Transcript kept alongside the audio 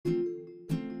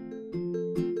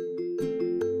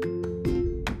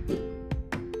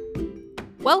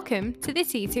Welcome to the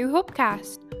T2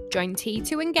 Hubcast. Join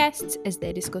T2 and guests as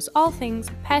they discuss all things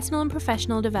personal and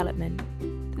professional development.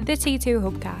 The T2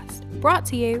 Hubcast, brought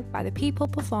to you by the People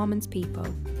Performance People.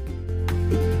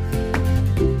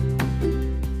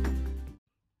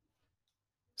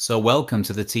 So welcome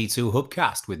to the T2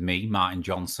 Hubcast with me, Martin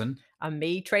Johnson. And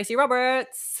me, Tracy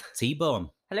Roberts. T-Bone.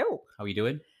 Hello. How are you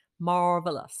doing?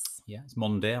 Marvellous. Yeah, it's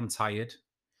Monday. I'm tired.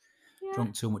 Yeah.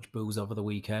 Drunk too much booze over the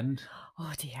weekend.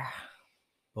 Oh dear.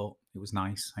 But it was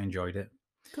nice. I enjoyed it.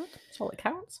 Good. That's all that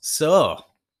counts. So,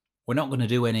 we're not going to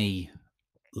do any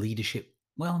leadership.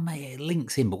 Well, maybe it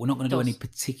links in, but we're not going to do any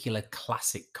particular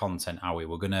classic content, are we?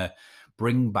 We're going to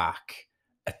bring back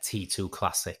a T2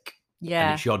 classic. Yeah.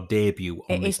 And it's your debut.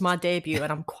 It is my debut,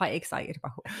 and I'm quite excited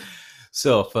about it.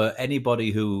 So for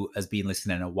anybody who has been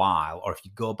listening a while, or if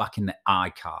you go back in the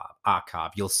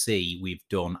archive, you'll see we've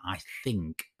done, I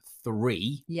think,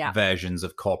 3 versions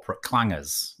of Corporate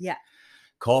Clangers. Yeah.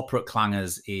 Corporate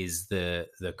Clangers is the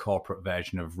corporate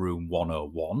version of Room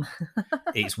 101.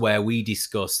 It's where we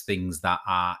discuss things that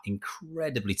are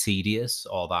incredibly tedious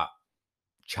or that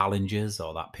challenges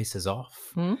or that pisses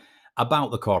off about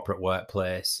the corporate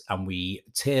workplace, and we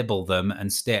table them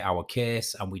and state our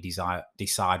case, and we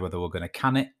decide whether we're going to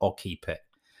can it or keep it.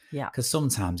 Yeah. Because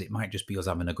sometimes it might just be us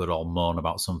having a good old moan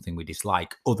about something we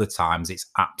dislike. Other times it's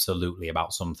absolutely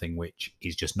about something which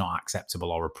is just not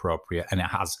acceptable or appropriate, and it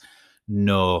has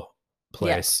no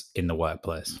place in the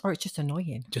workplace. Or it's just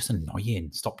annoying. Just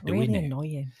annoying. Stop doing really it.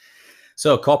 Annoying.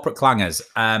 So, Corporate Clangers.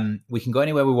 We can go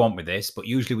anywhere we want with this, but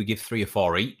usually we give 3 or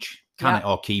 4 each. Can it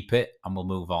or keep it, and we'll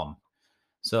move on.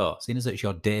 So, seeing as it's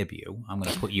your debut, I'm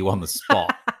going to put you on the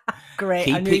spot.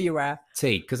 Great, I knew you were.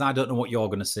 T, because I don't know what you're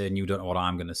going to say and you don't know what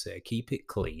I'm going to say. Keep it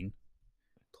clean,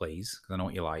 please, because I know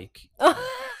what you like.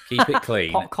 Keep it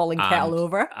clean. Pot calling kettle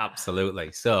over.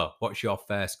 Absolutely. So, what's your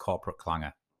first corporate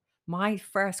clanger? My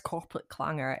first corporate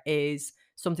clanger is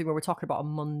something we were talking about on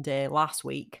Monday last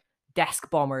week. Desk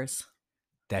bombers.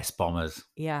 Desk bombers.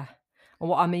 Yeah. And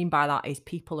what I mean by that is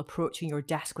people approaching your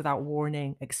desk without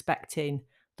warning, expecting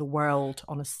the world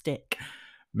on a stick.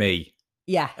 Me.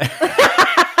 Yeah.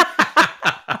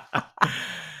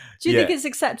 Do you think it's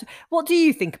acceptable? What do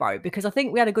you think about it? Because I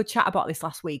think we had a good chat about this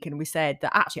last week, and we said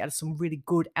that actually it had some really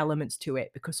good elements to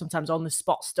it, because sometimes on the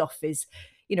spot stuff is,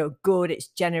 good. It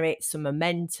generates some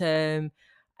momentum.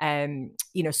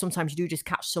 Sometimes you do just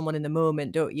catch someone in the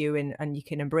moment, don't you? And you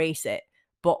can embrace it.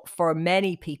 But for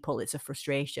many people, it's a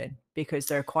frustration because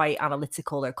they're quite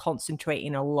analytical. They're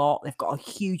concentrating a lot. They've got a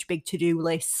huge, big to-do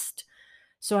list.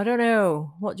 So I don't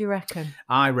know. What do you reckon?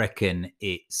 I reckon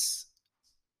it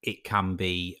can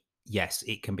be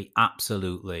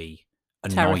absolutely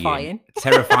annoying.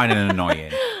 Terrifying and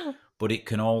annoying. But it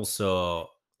can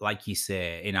also, like you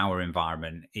say, in our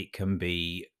environment, it can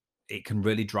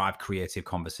really drive creative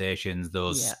conversations,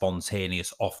 those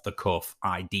spontaneous, off-the-cuff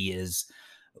ideas.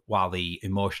 While the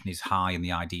emotion is high and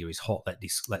the idea is hot,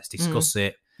 let's discuss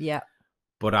it. Yeah.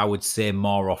 But I would say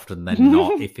more often than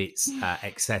not, if it's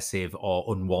excessive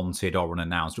or unwanted or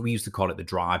unannounced, we used to call it the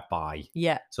drive-by.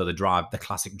 Yeah. So the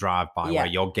classic drive-by, where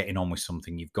you're getting on with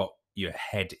something, you've got your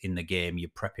head in the game, you're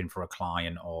prepping for a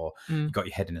client, or you've got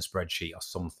your head in a spreadsheet or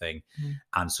something,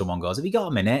 and someone goes, "Have you got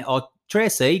a minute?" Or,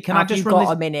 "Tracy, can I just run this?"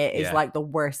 "Got a minute" is like the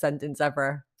worst sentence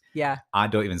ever. Yeah. I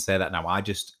don't even say that now.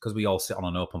 Because we all sit on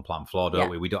an open plan floor, don't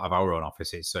we? We don't have our own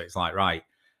offices. So it's like, right,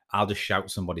 I'll just shout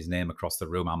somebody's name across the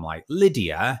room. I'm like,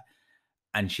 "Lydia."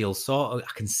 And she'll I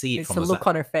can see it it's from the look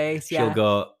on her face. Yeah. She'll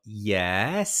go,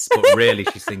 "Yes." But really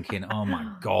she's thinking, "Oh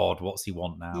my God, what's he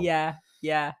want now?" Yeah.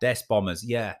 Yeah. Desk bombers.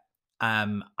 Yeah.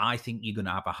 I think you're going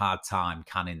to have a hard time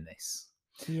canning this.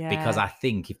 Yeah. Because I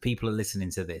think if people are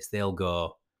listening to this, they'll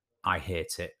go, "I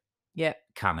hate it." Yeah.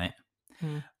 Can it?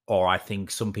 Or I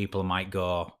think some people might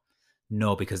go,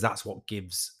 "No," because that's what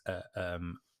gives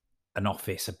an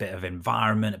office a bit of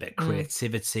environment, a bit of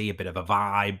creativity, a bit of a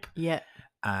vibe. Yeah.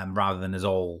 Rather than us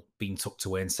all being tucked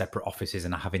away in separate offices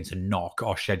and having to knock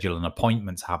or schedule an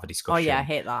appointment to have a discussion. Oh, yeah, I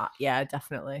hate that. Yeah,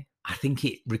 definitely. I think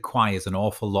it requires an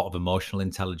awful lot of emotional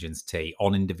intelligence,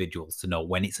 on individuals to know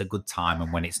when it's a good time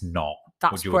and when it's not.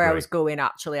 That's where I was going,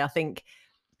 actually. I think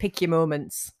pick your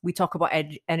moments. We talk about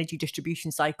energy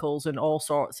distribution cycles and all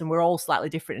sorts, and we're all slightly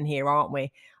different in here, aren't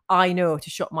we? I know to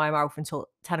shut my mouth until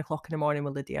 10 o'clock in the morning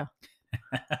with Lydia.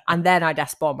 And then I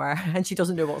desk bomb her and she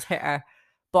doesn't know what's hit her.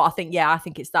 But I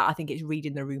think it's that. I think it's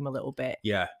reading the room a little bit.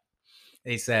 Yeah.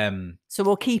 It's so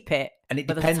we'll keep it. And it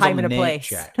depends on the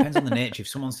nature. It depends on the nature. If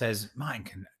someone says, "Martin,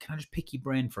 can I just pick your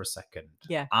brain for a second?"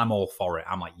 Yeah. I'm all for it.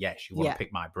 I'm like, "Yes, you want to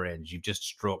pick my brains. You've just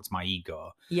stroked my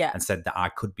ego and said that I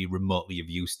could be remotely of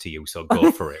use to you. So go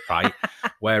for it." Right.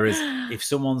 Whereas if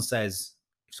someone says,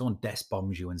 if someone desk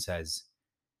bombs you and says,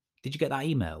 "Did you get that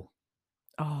email?"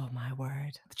 Oh my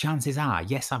word! The chances are,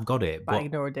 yes, I've got it, But I but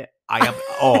ignored it.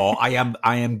 I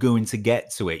am going to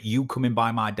get to it. You coming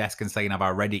by my desk and saying, "Have I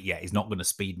read it yet?" is not going to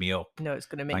speed me up. No, it's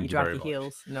going to make Thank you you drag very your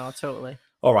much. heels. No, totally.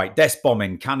 All right, desk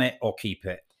bombing. Can it or keep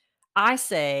it? I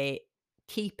say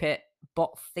keep it,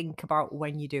 but think about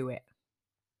when you do it.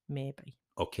 Maybe.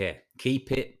 Okay,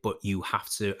 keep it, but you have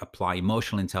to apply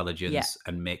emotional intelligence Yeah.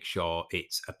 and make sure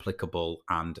it's applicable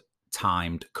and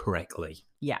timed correctly.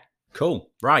 Yeah. Cool.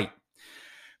 Right.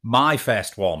 My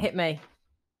first one. Hit me.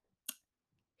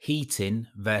 Heating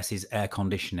versus air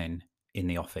conditioning in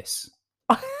the office.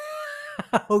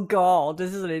 Oh God,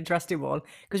 this is an interesting one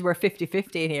because we're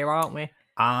 50-50 in here, aren't we?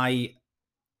 I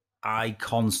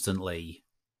constantly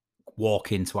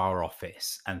walk into our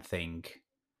office and think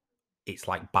it's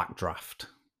like backdraft.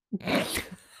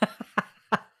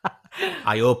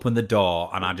 I open the door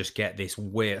and I just get this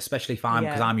weird, especially if I'm,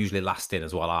 because Yeah. I'm usually last in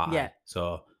as well, aren't Yeah. I?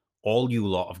 So all you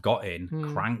lot have got in,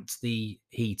 Hmm. cranked the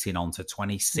heating onto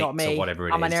 26 Not me. or whatever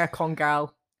it I'm is. an aircon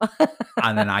girl.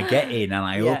 And then I get in and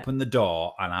I Yeah. open the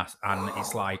door and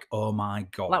it's like, oh my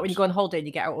God. Like when you go on holiday and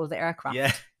you get out of the aircraft.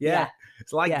 Yeah.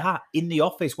 It's like Yeah. that in the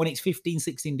office when it's 15,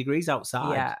 16 degrees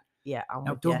outside. Yeah. Yeah.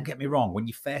 Now, don't get me wrong. When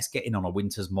you first get in on a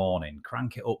winter's morning,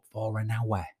 crank it up for an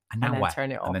hour, And then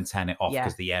turn it off. and then turn it off Yeah.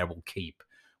 because the air will keep.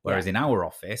 Whereas in our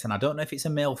office, and I don't know if it's a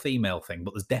male-female thing,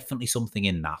 but there's definitely something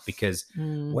in that because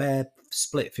we're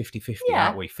split 50-50, Yeah,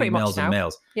 aren't we? pretty much Females and now.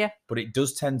 males. Yeah. But it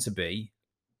does tend to be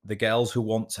the girls who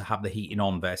want to have the heating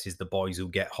on versus the boys who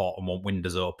get hot and want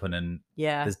windows open. And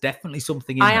Yeah. there's definitely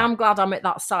something in I that. am glad I'm at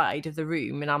that side of the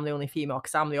room and I'm the only female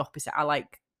because I'm the opposite. I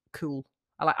like cool.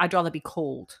 I'd rather be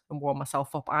cold and warm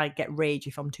myself up. I get rage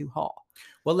if I'm too hot.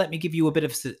 Well, let me give you a bit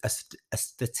of a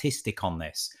statistic on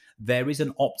this. There is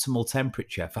an optimal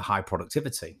temperature for high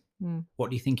productivity. What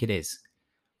do you think it is?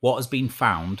 What has been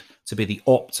found to be the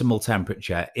optimal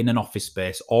temperature in an office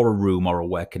space or a room or a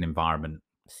working environment?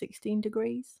 16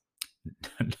 degrees?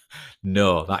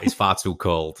 No, that is far too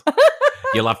cold.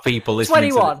 You'll have people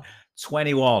listening 21. to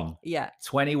 21. Yeah.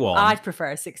 21. I'd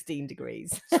prefer 16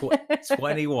 degrees.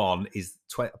 21 is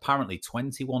apparently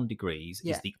 21 degrees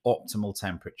Yeah. is the optimal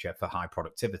temperature for high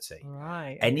productivity.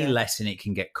 Right. Any okay. less and it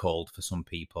can get cold for some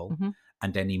people, Mhm.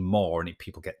 and any more and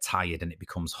people get tired and it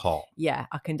becomes hot. Yeah,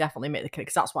 I can definitely make the connect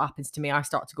because that's what happens to me. I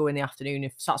start to go in the afternoon.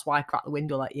 So that's why I crack the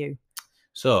window like you.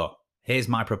 So here's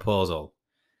my proposal.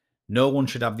 No one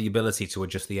should have the ability to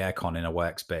adjust the aircon in a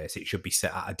workspace. It should be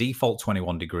set at a default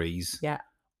 21 degrees Yeah.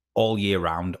 all year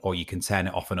round, or you can turn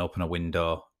it off and open a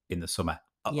window in the summer.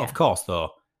 Yeah. Of course,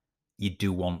 though, you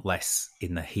do want less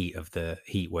in the heat of the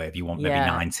heat wave. You want maybe Yeah.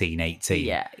 19, 18.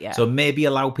 Yeah. So maybe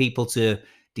allow people to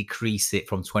decrease it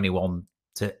from 21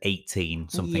 to 18,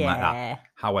 something like that.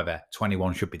 However,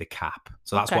 21 should be the cap.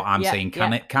 So that's Okay. what I'm Yeah, saying.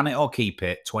 Can it or keep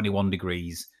it? 21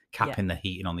 degrees, capping Yeah. the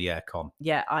heating on the aircon.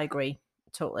 Yeah, I agree.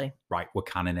 Totally. Right, we're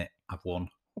canning it. I've won.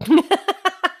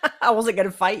 I wasn't going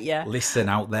to fight you. Listen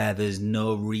out there, there's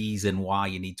no reason why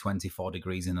you need 24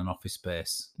 degrees in an office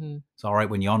space. It's all right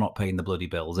when you're not paying the bloody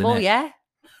bills, isn't it? Well, yeah.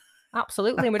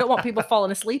 Absolutely. And we don't want people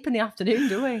falling asleep in the afternoon,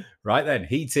 do we? Right then,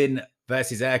 heating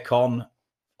versus aircon,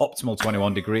 optimal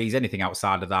 21 degrees. Anything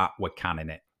outside of that, we're canning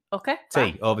it. Okay.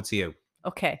 T, over to you.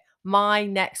 Okay. My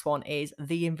next one is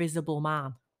The Invisible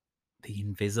Man. The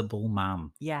Invisible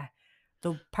Man. Yeah.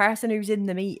 The person who's in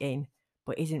the meeting,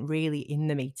 but isn't really in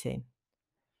the meeting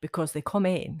because they come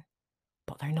in,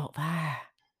 but they're not there.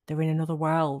 They're in another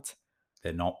world.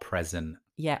 They're not present.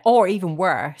 Yeah. Or even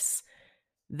worse,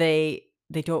 they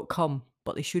don't come,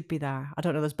 but they should be there. I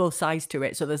don't know. There's both sides to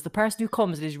it. So there's the person who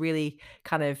comes and is really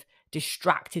kind of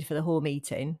distracted for the whole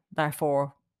meeting,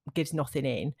 therefore gives nothing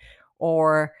in,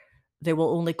 or they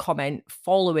will only comment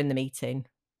following the meeting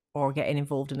or getting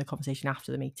involved in the conversation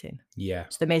after the meeting. Yeah.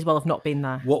 So they may as well have not been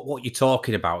there. What you're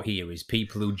talking about here is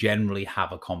people who generally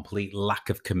have a complete lack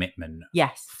of commitment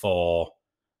Yes. for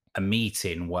a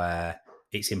meeting where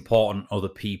it's important other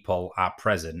people are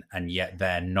present and yet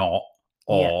they're not,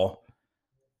 or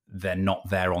they're not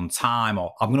there on time.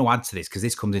 Or I'm going to add to this because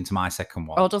this comes into my second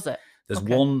one. Oh, does it? There's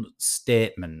Okay. one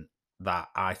statement that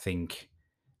I think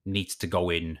needs to go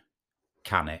in,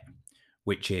 can it?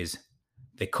 Which is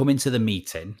they come into the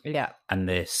meeting and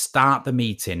they start the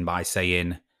meeting by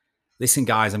saying, listen,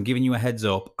 guys, I'm giving you a heads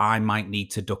up. I might need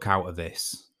to duck out of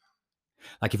this.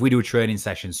 Like if we do a training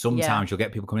session, sometimes you'll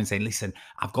get people coming and saying, listen,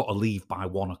 I've got to leave by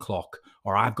 1 o'clock,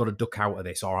 or I've got to duck out of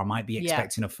this, or I might be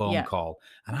expecting a phone call.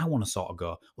 And I want to sort of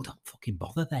go, well, don't fucking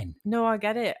bother then. No, I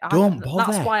get it. Don't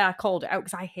bother. That's why I called it out,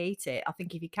 because I hate it. I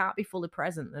think if you can't be fully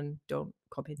present, then don't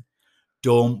come in.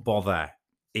 Don't bother.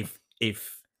 If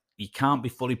you can't be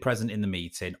fully present in the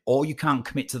meeting, or you can't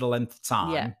commit to the length of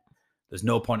time. Yeah. There's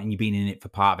no point in you being in it for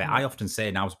part of it. No. I often say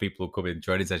now to people who come in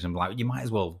training session, I'm like, you might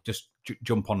as well just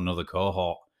jump on another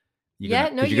cohort. You're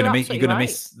going to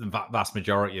miss the vast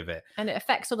majority of it. And it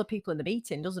affects other people in the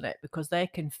meeting, doesn't it? Because they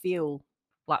can feel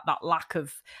like that lack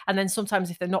of, and then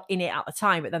sometimes if they're not in it at the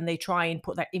time, but then they try and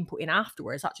put their input in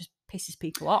afterwards, that just pisses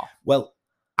people off. Well,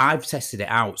 I've tested it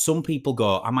out. Some people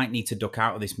go, I might need to duck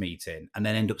out of this meeting, and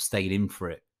then end up staying in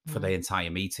for it for the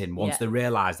entire meeting once they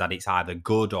realise that it's either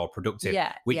good or productive,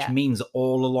 which means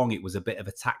all along it was a bit of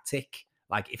a tactic.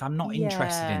 Like, if I'm not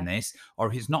interested in this, or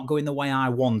if it's not going the way I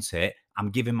want it, I'm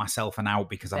giving myself an out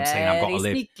because I'm saying I've got to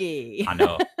live. Sneaky. I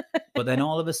know. But then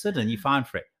all of a sudden you find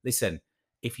for it. Listen,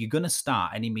 if you're going to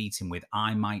start any meeting with,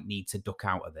 I might need to duck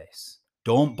out of this,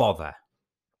 don't bother.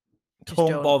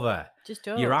 Don't bother. Just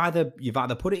don't. You've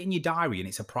either put it in your diary and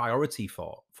it's a priority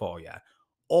for you,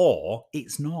 or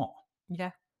it's not. Yeah.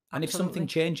 And if something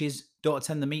changes, don't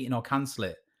attend the meeting or cancel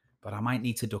it. But I might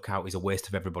need to duck out is a waste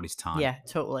of everybody's time. Yeah,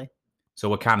 totally. So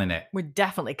we're canning it. We're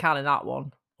definitely canning that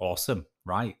one. Awesome.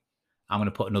 Right. I'm going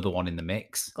to put another one in the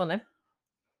mix. Go on then.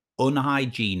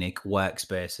 Unhygienic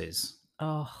workspaces.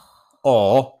 Oh.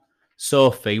 Or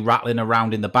Sophie rattling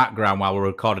around in the background while we're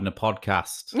recording a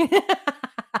podcast.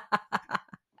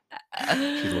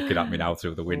 She's looking at me now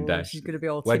through the window. Oh, she's going to be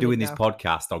all We're doing this now.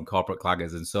 podcast on Corporate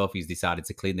Clangers, and Sophie's decided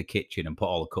to clean the kitchen and put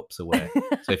all the cups away.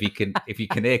 So if you can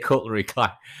hear cutlery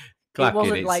clacking,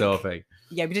 it's like, Sophie.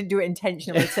 Yeah, we didn't do it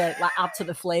intentionally to like add to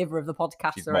the flavour of the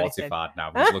podcast. She's or mortified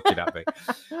now. She's looking at me.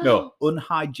 No,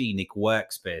 unhygienic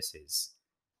workspaces.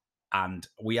 And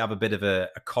we have a bit of a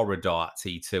corridor at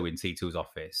T2 in T2's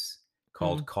office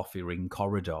called Coffee Ring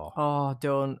Corridor. Oh,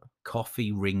 don't.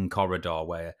 Coffee Ring Corridor,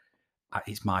 where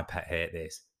it's my pet hate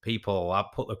this. People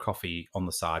put the coffee on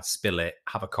the side, spill it,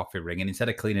 have a coffee ring, and instead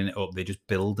of cleaning it up, they just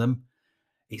build them.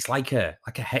 It's like a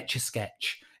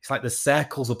Etch-a-Sketch. It's like there's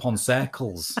circles upon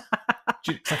circles.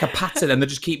 It's like a pattern, and they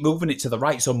just keep moving it to the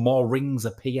right, so more rings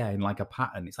appear in like a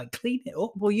pattern. It's like, clean it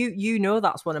up. Well, you know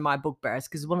that's one of my bugbears,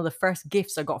 because one of the first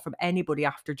gifts I got from anybody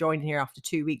after joining here after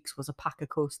 2 weeks was a pack of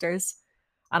coasters.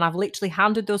 And I've literally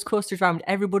handed those coasters around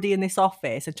everybody in this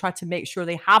office and tried to make sure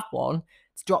they have one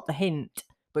to drop the hint,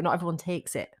 but not everyone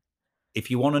takes it. If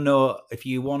you want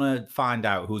to find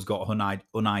out who's got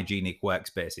unhygienic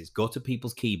workspaces, go to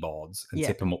people's keyboards and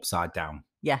tip them upside down.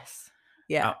 Yes.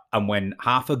 Yeah. And when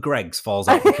half of Greg's falls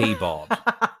out the keyboard,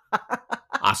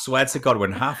 I swear to God,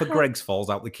 when half of Greg's falls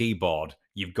out the keyboard,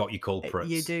 you've got your culprits.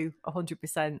 You do,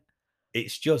 100%.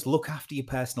 It's just look after your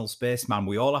personal space, man.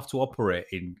 We all have to operate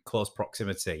in close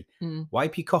proximity.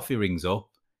 Wipe your coffee rings up.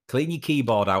 Clean your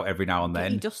keyboard out every now and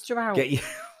then. Get your duster out.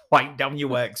 Wipe down your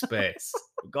workspace.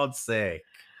 For God's sake.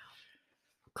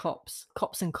 Cops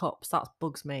and cups. That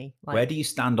bugs me. Like, where do you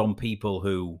stand on people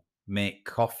who make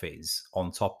coffees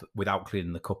on top without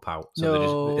cleaning the cup out?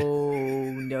 So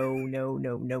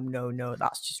no.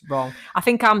 That's just wrong. I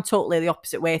think I'm totally the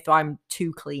opposite way. So I'm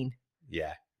too clean.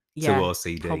 Yeah. Too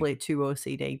OCD. Probably too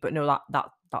OCD. But no,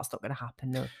 that's not going to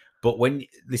happen. No. But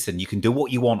listen, you can do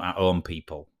what you want at home,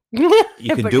 people. You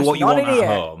can do what you want at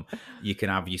home. You can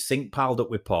have your sink piled up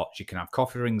with pots. You can have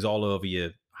coffee rings all over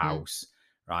your house,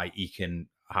 right? You can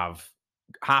have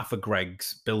half of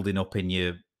Greg's building up in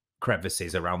your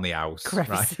crevices around the house.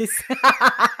 Crevices.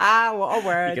 Right? What a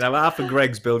word. You can have half of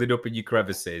Greg's building up in your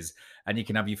crevices, and you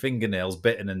can have your fingernails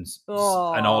bitten and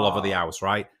all over the house,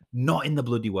 right? Not in the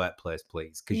bloody workplace,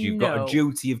 please, because you've got a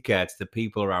duty of care to the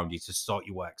people around you to sort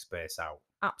your workspace out.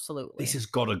 Absolutely. This has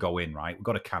got to go in, right? We've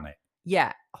got to can it.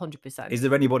 Yeah, 100%. Is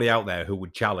there anybody out there who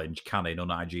would challenge canning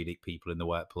unhygienic people in the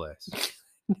workplace?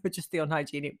 No, just the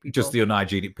unhygienic people. Just the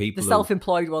unhygienic people. The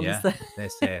self-employed ones. Yeah, they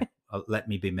say, let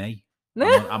me be me.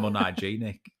 I'm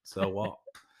unhygienic. So what?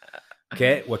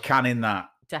 Okay, we're canning that.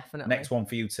 Definitely. Next one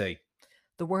for you, T.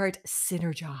 The word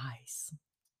synergize.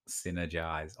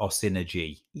 Synergize or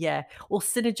synergy. Yeah. Well,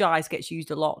 synergize gets used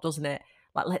a lot, doesn't it?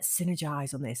 Like, let's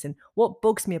synergize on this. And what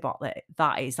bugs me about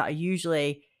that is that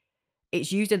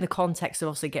it's used in the context of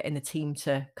also getting the team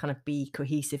to kind of be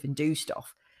cohesive and do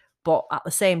stuff. But at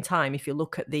the same time, if you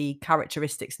look at the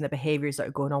characteristics and the behaviors that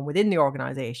are going on within the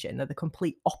organization, they're the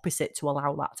complete opposite to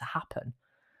allow that to happen.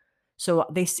 So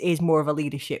this is more of a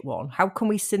leadership one. How can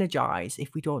we synergize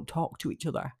if we don't talk to each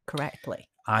other correctly?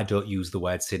 I don't use the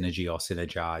word synergy or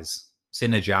synergize.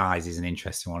 Synergize is an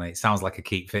interesting one. It sounds like a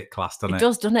keep fit class, doesn't it? It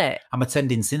does, doesn't it? I'm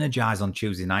attending Synergize on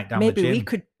Tuesday night down the gym. Maybe we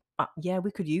could,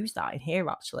 we could use that in here,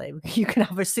 actually. You can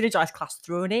have a Synergize class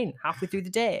thrown in halfway through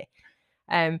the day.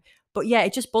 But yeah,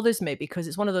 it just bothers me because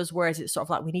it's one of those words, it's sort of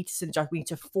like we need to synergize, we need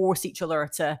to force each other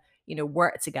to,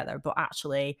 work together. But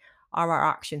actually, are our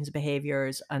actions,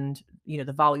 behaviors, and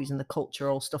the values and the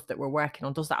cultural stuff that we're working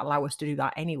on, does that allow us to do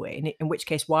that anyway? In which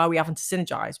case, why are we having to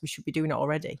synergize? We should be doing it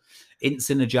already. Isn't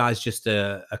synergize just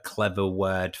a clever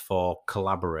word for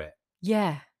collaborate?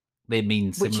 Yeah. They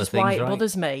mean similar things, which is why it right?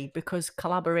 bothers me, because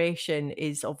collaboration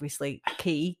is obviously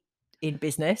key in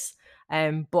business.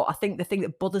 But I think the thing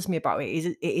that bothers me about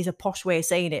it is a posh way of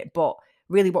saying it, but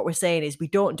really what we're saying is we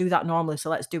don't do that normally, so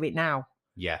let's do it now.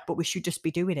 Yeah. But we should just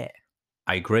be doing it.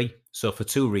 I agree. So for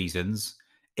two reasons: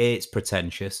 A, it's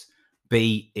pretentious.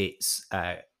 B, it's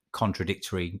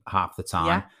contradictory half the time.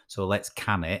 Yeah. So let's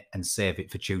can it and save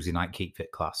it for Tuesday night Keep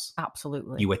Fit class.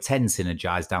 Absolutely. You attend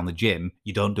Synergize down the gym.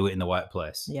 You don't do it in the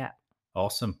workplace. Yeah.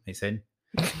 Awesome. It's in.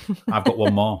 I've got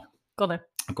one more. Go on.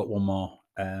 I've got one more.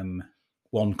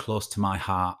 One close to my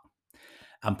heart,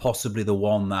 and possibly the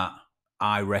one that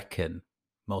I reckon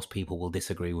most people will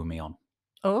disagree with me on.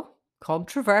 Oh,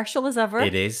 controversial as ever.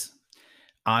 It is.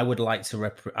 I would like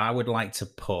to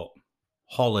put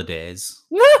holidays.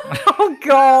 Oh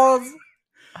God!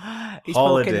 He's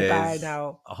poking the bear Holidays.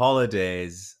 now.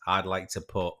 Holidays. I'd like to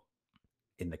put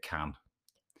in the can.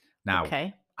 Now,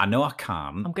 Okay. I know I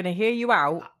can't. I'm going to hear you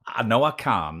out. I know I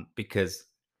can't because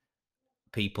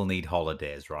people need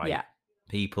holidays, right? Yeah.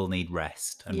 People need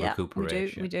rest and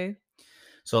recuperation. We do.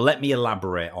 So let me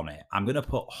elaborate on it. I'm going to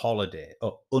put holiday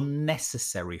or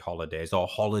unnecessary holidays or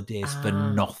holidays for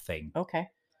nothing. Okay.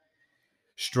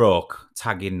 Stroke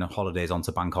tagging holidays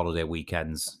onto bank holiday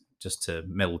weekends just to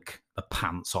milk the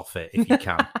pants off it if you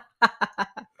can.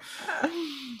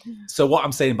 So what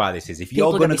I'm saying by this is, if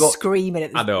People you're going to go screaming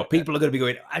at this, I know people are going to be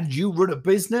going, and you run a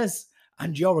business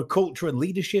and you're a culture and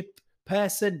leadership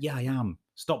person. Yeah, I am.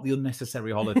 Stop the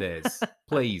unnecessary holidays.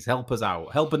 Please help us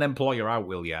out. Help an employer out,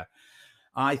 will you?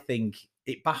 I think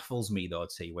it baffles me though,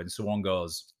 T, when someone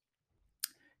goes,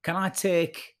 can I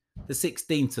take the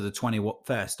 16th to the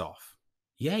 21st off?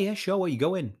 Yeah, sure. Where you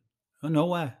going? Oh,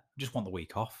 nowhere. I just want the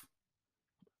week off.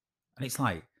 And it's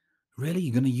like, really?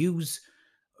 You're going to use,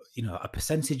 a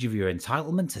percentage of your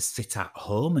entitlement to sit at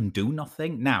home and do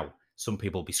nothing? Now, some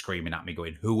people will be screaming at me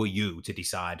going, who are you to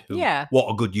decide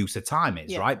what a good use of time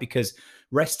is, right? Because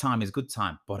rest time is good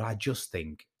time. But I just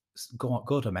think, go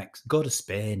to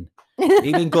Spain,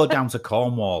 even go down to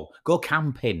Cornwall, go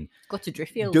camping, go to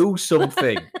Driffield, do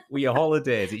something with your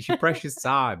holidays. It's your precious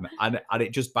time. And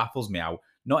it just baffles me how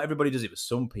not everybody does it, but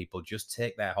some people just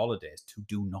take their holidays to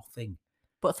do nothing.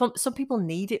 But some people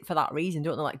need it for that reason,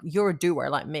 don't they? Like, you're a doer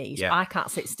like me, so I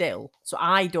can't sit still. So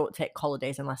I don't take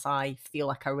holidays unless I feel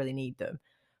like I really need them.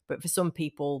 But for some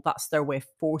people, that's their way of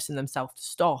forcing themselves to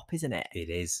stop, isn't it?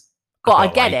 It is. But I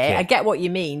get it. I get what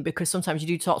you mean, because sometimes you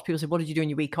do talk to people, say, what did you do on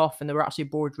your week off? And they were actually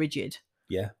bored rigid.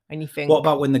 Yeah. And you think, what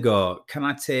about when they go, can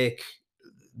I take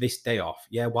this day off?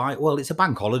 Yeah, why? Well, it's a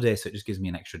bank holiday, so it just gives me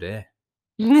an extra day.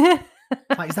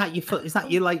 Like, is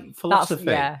that your like philosophy?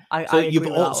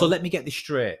 So let me get this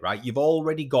straight, right? You've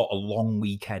already got a long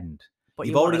weekend. But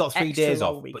you've already got 3 days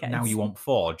off, but now you want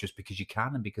 4 just because you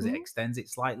can and because it extends it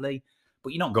slightly.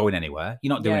 But you're not going anywhere.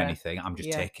 You're not doing anything. I'm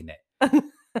just taking it.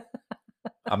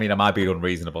 I mean, am I being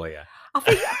unreasonable here? I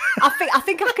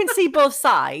think I can see both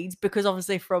sides, because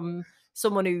obviously from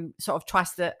someone who sort of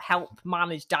tries to help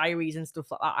manage diaries and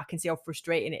stuff like that, I can see how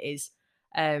frustrating it is.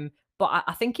 But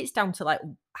I think it's down to like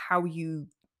how you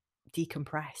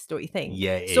decompress, don't you think?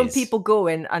 Yeah, some people go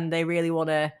in and they really want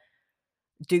to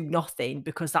do nothing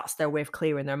because that's their way of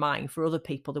clearing their mind. For other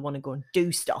people, they want to go and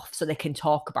do stuff so they can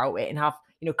talk about it and have,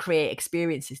 create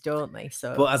experiences, don't they?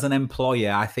 So, but as an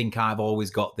employer, I think I've always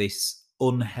got this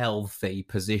unhealthy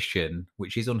position,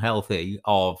 which is unhealthy,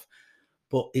 of,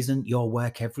 but isn't your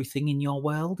work everything in your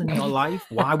world and your life?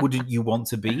 Why wouldn't you want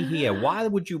to be here? Why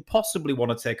would you possibly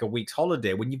want to take a week's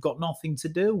holiday when you've got nothing to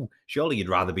do? Surely you'd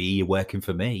rather be here working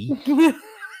for me.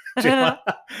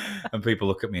 And people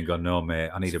look at me and go, no, mate,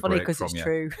 I need a break from it's you.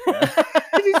 True.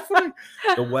 It is funny.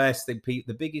 The worst thing,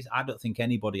 the biggest, I don't think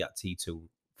anybody at T2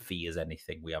 fears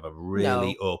anything. We have a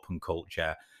really open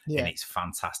culture and it's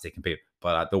fantastic. And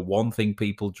but the one thing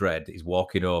people dread is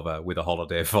walking over with a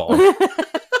holiday form.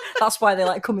 That's why they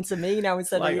like coming to me now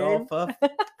instead of you. Oh, for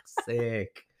fuck's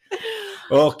sake.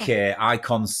 Okay, I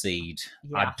concede.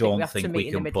 I don't think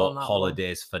we can put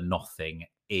holidays for nothing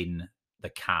in the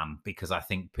can, because I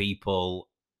think people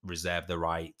reserve the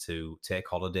right to take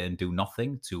holiday and do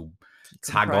nothing, to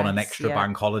tag on an extra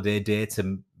bank holiday day,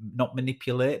 to not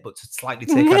manipulate, but to slightly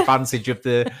take advantage of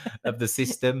the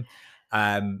system.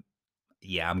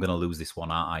 Yeah, I'm going to lose this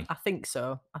one, aren't I? I think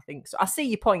so. I see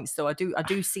your points, though. I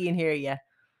do see and hear you.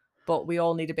 But we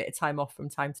all need a bit of time off from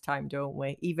time to time, don't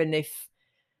we? Even if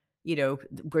you know,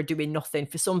 we're doing nothing.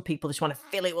 For some people, they just want to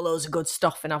fill it with loads of good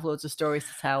stuff and have loads of stories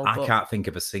to tell. I can't think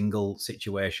of a single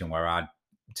situation where I'd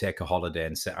take a holiday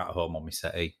and sit at home on my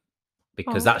settee,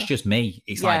 because that's just me.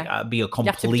 It's like, it'd be a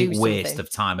complete waste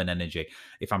of time and energy.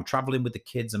 If I'm traveling with the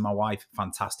kids and my wife,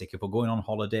 fantastic. If we're going on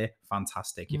holiday,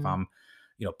 fantastic. If I'm,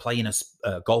 you know, playing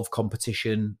a golf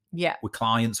competition with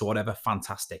clients or whatever,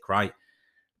 fantastic, right?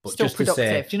 But still just productive.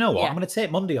 to say, do you know what? I'm going to take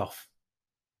Monday off.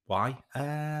 Why?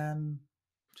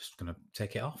 Just going to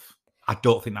take it off. I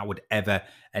don't think that would ever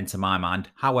enter my mind.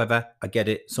 However, I get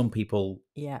it. Some people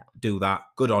do that.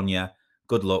 Good on you.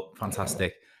 Good luck.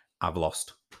 Fantastic. I've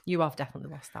lost. You have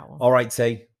definitely lost that one. All right,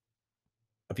 T.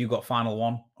 Have you got final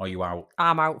one, or are you out?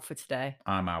 I'm out for today.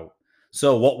 I'm out.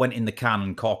 So what went in the can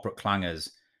and corporate clangers?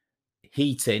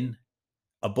 Heating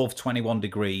above 21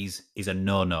 degrees is a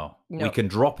no-no. We can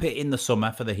drop it in the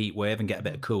summer for the heat wave and get a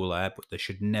bit of cool air, but there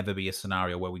should never be a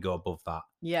scenario where we go above that.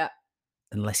 Yeah.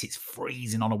 Unless it's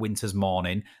freezing on a winter's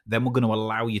morning, then we're going to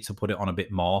allow you to put it on a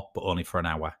bit more, but only for an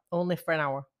hour. Only for an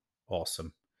hour.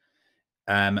 Awesome.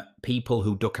 People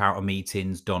who duck out of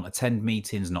meetings, don't attend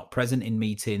meetings, not present in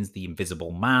meetings, the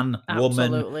invisible man,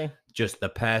 woman, just the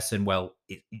person, well,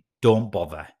 don't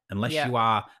bother. Unless you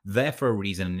are there for a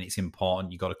reason and it's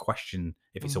important, you got to question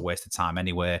if it's a waste of time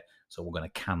anyway. So we're going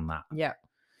to can that. Yeah.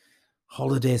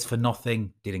 Holidays for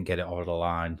nothing. Didn't get it over the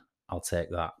line. I'll take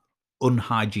that.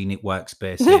 Unhygienic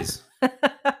workspaces.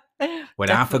 When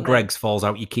half of Greg's falls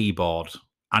out your keyboard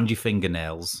and your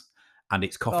fingernails, and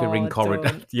it's coffee ring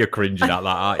corridor. You're cringing at that,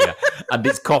 aren't you? And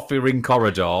it's coffee ring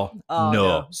corridor.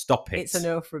 No, stop it. It's a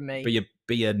no from me.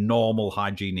 Be a normal,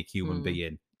 hygienic human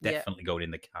being. Definitely going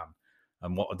in the can.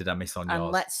 And what did I miss on yours?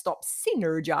 And let's stop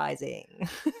synergizing.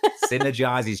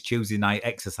 Synergize is Tuesday night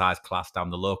exercise class down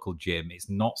the local gym. It's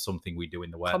not something we do in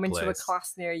the workplace. Coming to a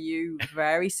class near you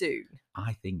very soon.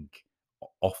 I think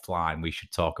offline we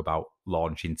should talk about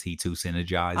launching T2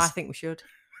 Synergize. I think we should.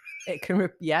 It can,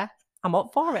 I'm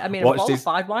up for it. I mean, I'm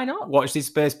qualified. Why not? Watch this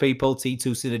space, people.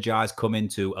 T2 Synergize come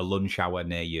into a lunch hour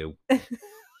near you.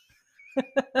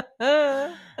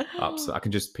 Absolutely. I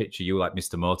can just picture you like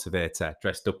Mr. Motivator,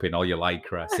 dressed up in all your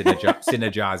lycra,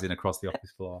 synergizing across the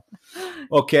office floor.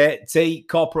 Okay, T,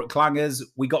 corporate clangers.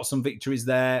 We got some victories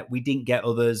there. We didn't get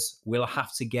others. We'll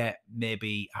have to get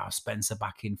maybe our Spencer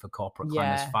back in for corporate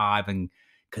clangers 5, and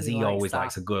because he always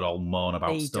likes a good old moan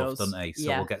about stuff, doesn't he? So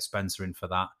we'll get Spencer in for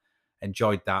that.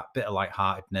 Enjoyed that bit of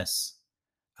lightheartedness,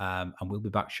 and we'll be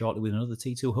back shortly with another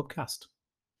T2 Hubcast.